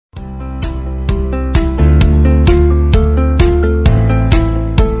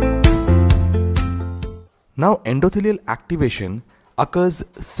Now, endothelial activation occurs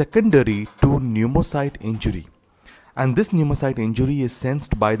secondary to pneumocyte injury, and this pneumocyte injury is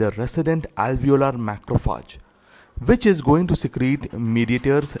sensed by the resident alveolar macrophage, which is going to secrete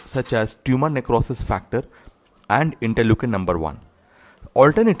mediators such as tumor necrosis factor and interleukin number 1.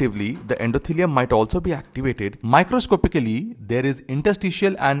 Alternatively, the endothelium might also be activated. Microscopically, there is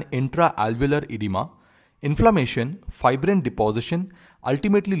interstitial and intra-alveolar edema, inflammation, fibrin deposition,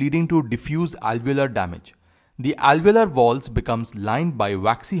 ultimately leading to diffuse alveolar damage. The alveolar walls becomes lined by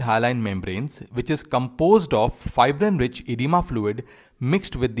waxy hyaline membranes, which is composed of fibrin-rich edema fluid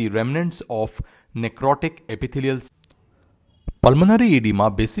mixed with the remnants of necrotic epithelial cells. Pulmonary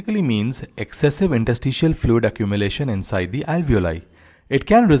edema basically means excessive interstitial fluid accumulation inside the alveoli. It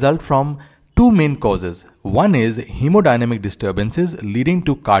can result from two main causes. One is hemodynamic disturbances leading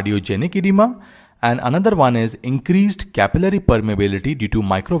to cardiogenic edema, and another one is increased capillary permeability due to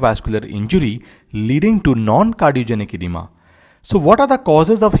microvascular injury leading to non-cardiogenic edema. So what are the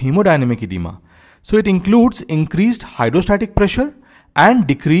causes of hemodynamic edema? So it includes increased hydrostatic pressure and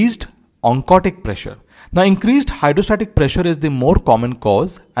decreased oncotic pressure. Now, increased hydrostatic pressure is the more common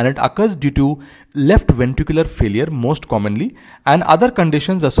cause, and it occurs due to left ventricular failure most commonly and other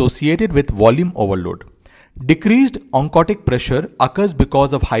conditions associated with volume overload. Decreased oncotic pressure occurs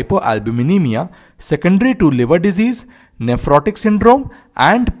because of hypoalbuminemia secondary to liver disease, nephrotic syndrome,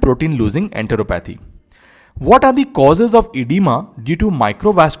 and protein losing enteropathy. What are the causes of edema due to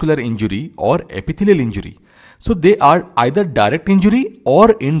microvascular injury or epithelial injury? So they are either direct injury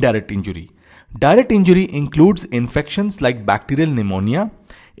or indirect injury. Direct injury includes infections like bacterial pneumonia,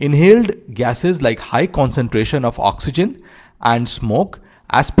 inhaled gases like high concentration of oxygen and smoke,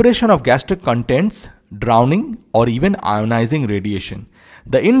 aspiration of gastric contents, drowning, or even ionizing radiation.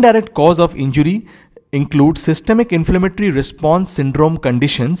 The indirect cause of injury includes systemic inflammatory response syndrome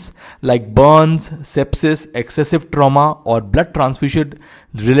conditions like burns, sepsis, excessive trauma, or blood transfusion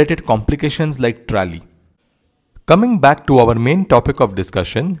related complications like TRALI. Coming back to our main topic of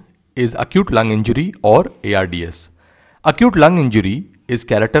discussion is acute lung injury or ARDS. Acute lung injury is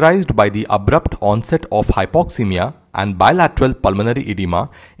characterized by the abrupt onset of hypoxemia and bilateral pulmonary edema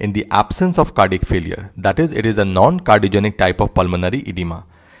in the absence of cardiac failure. That is, it is a non-cardiogenic type of pulmonary edema.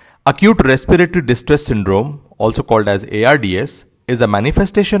 Acute respiratory distress syndrome, also called as ARDS, is a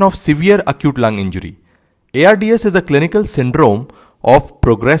manifestation of severe acute lung injury. ARDS is a clinical syndrome of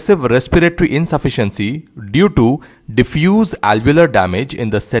progressive respiratory insufficiency due to diffuse alveolar damage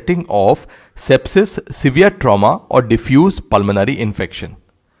in the setting of sepsis, severe trauma, or diffuse pulmonary infection.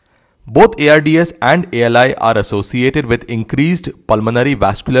 Both ARDS and ALI are associated with increased pulmonary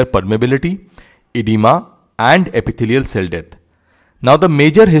vascular permeability, edema, and epithelial cell death. Now, the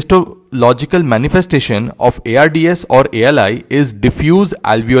major histological manifestation of ARDS or ALI is diffuse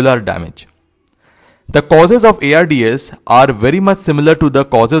alveolar damage. The causes of ARDS are very much similar to the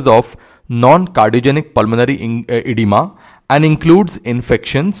causes of non-cardiogenic pulmonary edema and includes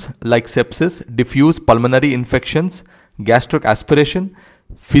infections like sepsis, diffuse pulmonary infections, gastric aspiration,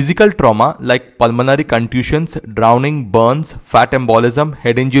 physical trauma like pulmonary contusions, drowning, burns, fat embolism,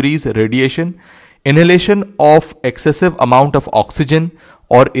 head injuries, radiation, inhalation of excessive amount of oxygen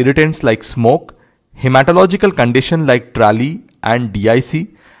or irritants like smoke, hematological condition like TRALI and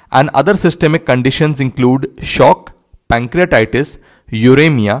DIC, and other systemic conditions include shock, pancreatitis,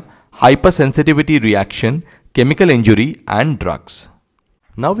 uremia, hypersensitivity reaction, chemical injury, and drugs.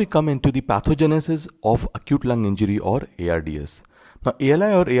 Now we come into the pathogenesis of acute lung injury or ARDS. Now,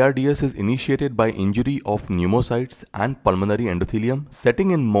 ALI or ARDS is initiated by injury of pneumocytes and pulmonary endothelium,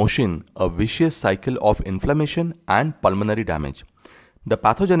 setting in motion a vicious cycle of inflammation and pulmonary damage. The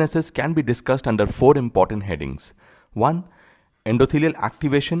pathogenesis can be discussed under four important headings. 1. Endothelial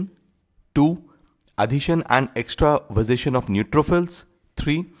activation. 2. Adhesion and extravasation of neutrophils.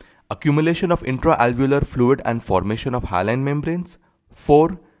 3. Accumulation of intraalveolar fluid and formation of hyaline membranes.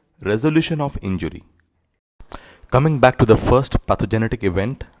 4. Resolution of injury. Coming back to the first pathogenetic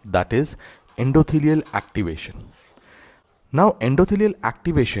event, that is endothelial activation. Now, endothelial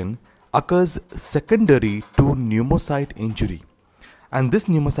activation occurs secondary to pneumocyte injury, and this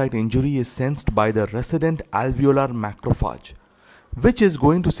pneumocyte injury is sensed by the resident alveolar macrophage, which is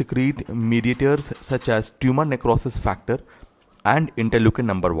going to secrete mediators such as tumor necrosis factor and interleukin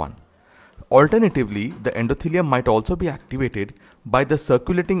number 1. Alternatively, the endothelium might also be activated by the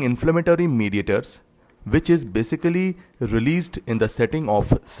circulating inflammatory mediators, which is basically released in the setting of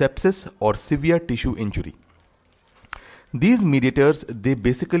sepsis or severe tissue injury. These mediators, they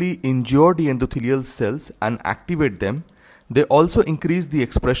basically injure the endothelial cells and activate them. They also increase the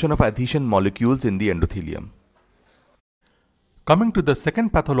expression of adhesion molecules in the endothelium. Coming to the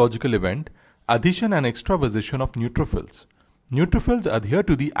second pathological event, Adhesion and extravasation of neutrophils. Neutrophils adhere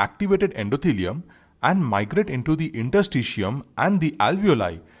to the activated endothelium and migrate into the interstitium and the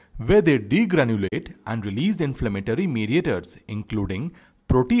alveoli, where they degranulate and release the inflammatory mediators, including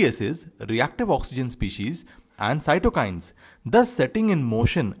proteases, reactive oxygen species, and cytokines, thus setting in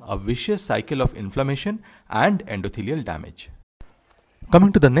motion a vicious cycle of inflammation and endothelial damage.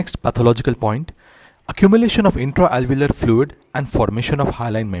 Coming to the next pathological point, accumulation of intraalveolar fluid and formation of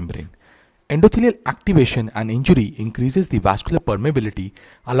hyaline membrane. Endothelial activation and injury increases the vascular permeability,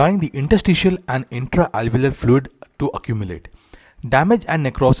 allowing the interstitial and intraalveolar fluid to accumulate. Damage and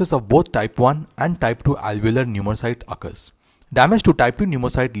necrosis of both type 1 and type 2 alveolar pneumocyte occurs. Damage to type 2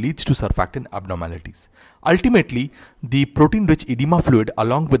 pneumocyte leads to surfactant abnormalities. Ultimately, the protein-rich edema fluid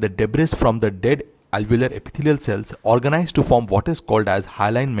along with the debris from the dead alveolar epithelial cells organize to form what is called as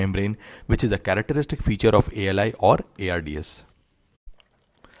hyaline membrane, which is a characteristic feature of ALI or ARDS.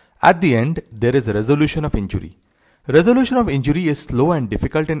 At the end, there is a resolution of injury. Resolution of injury is slow and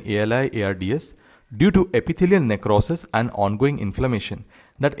difficult in ALI-ARDS due to epithelial necrosis and ongoing inflammation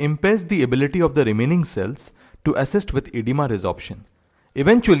that impairs the ability of the remaining cells to assist with edema resorption.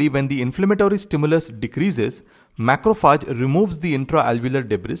 Eventually, when the inflammatory stimulus decreases, macrophage removes the intraalveolar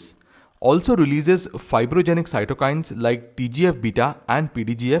debris, also releases fibrogenic cytokines like TGF-beta and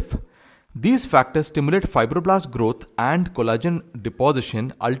PDGF. These factors stimulate fibroblast growth and collagen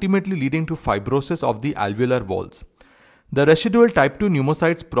deposition, ultimately leading to fibrosis of the alveolar walls. The residual type 2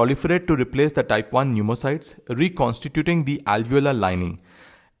 pneumocytes proliferate to replace the type 1 pneumocytes, reconstituting the alveolar lining.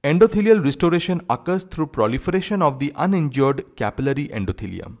 Endothelial restoration occurs through proliferation of the uninjured capillary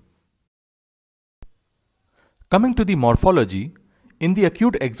endothelium. Coming to the morphology, in the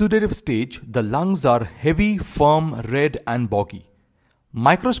acute exudative stage, the lungs are heavy, firm, red and boggy.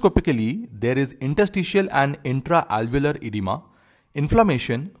 Microscopically, there is interstitial and intraalveolar edema,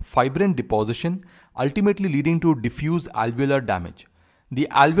 inflammation, fibrin deposition, ultimately leading to diffuse alveolar damage. The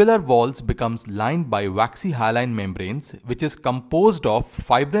alveolar walls becomes lined by waxy hyaline membranes, which is composed of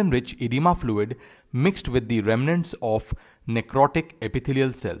fibrin-rich edema fluid mixed with the remnants of necrotic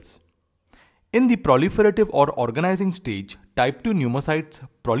epithelial cells. In the proliferative or organizing stage, type 2 pneumocytes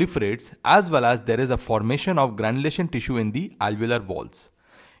proliferates as well as there is a formation of granulation tissue in the alveolar walls.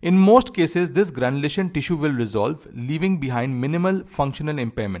 In most cases, this granulation tissue will resolve, leaving behind minimal functional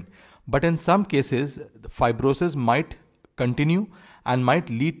impairment. But in some cases, the fibrosis might continue and might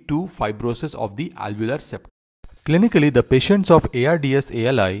lead to fibrosis of the alveolar septum. Clinically, the patients of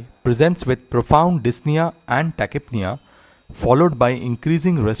ARDS-ALI presents with profound dyspnea and tachypnea, followed by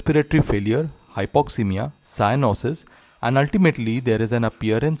increasing respiratory failure, hypoxemia, cyanosis, and ultimately there is an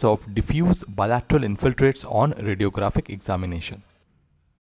appearance of diffuse bilateral infiltrates on radiographic examination.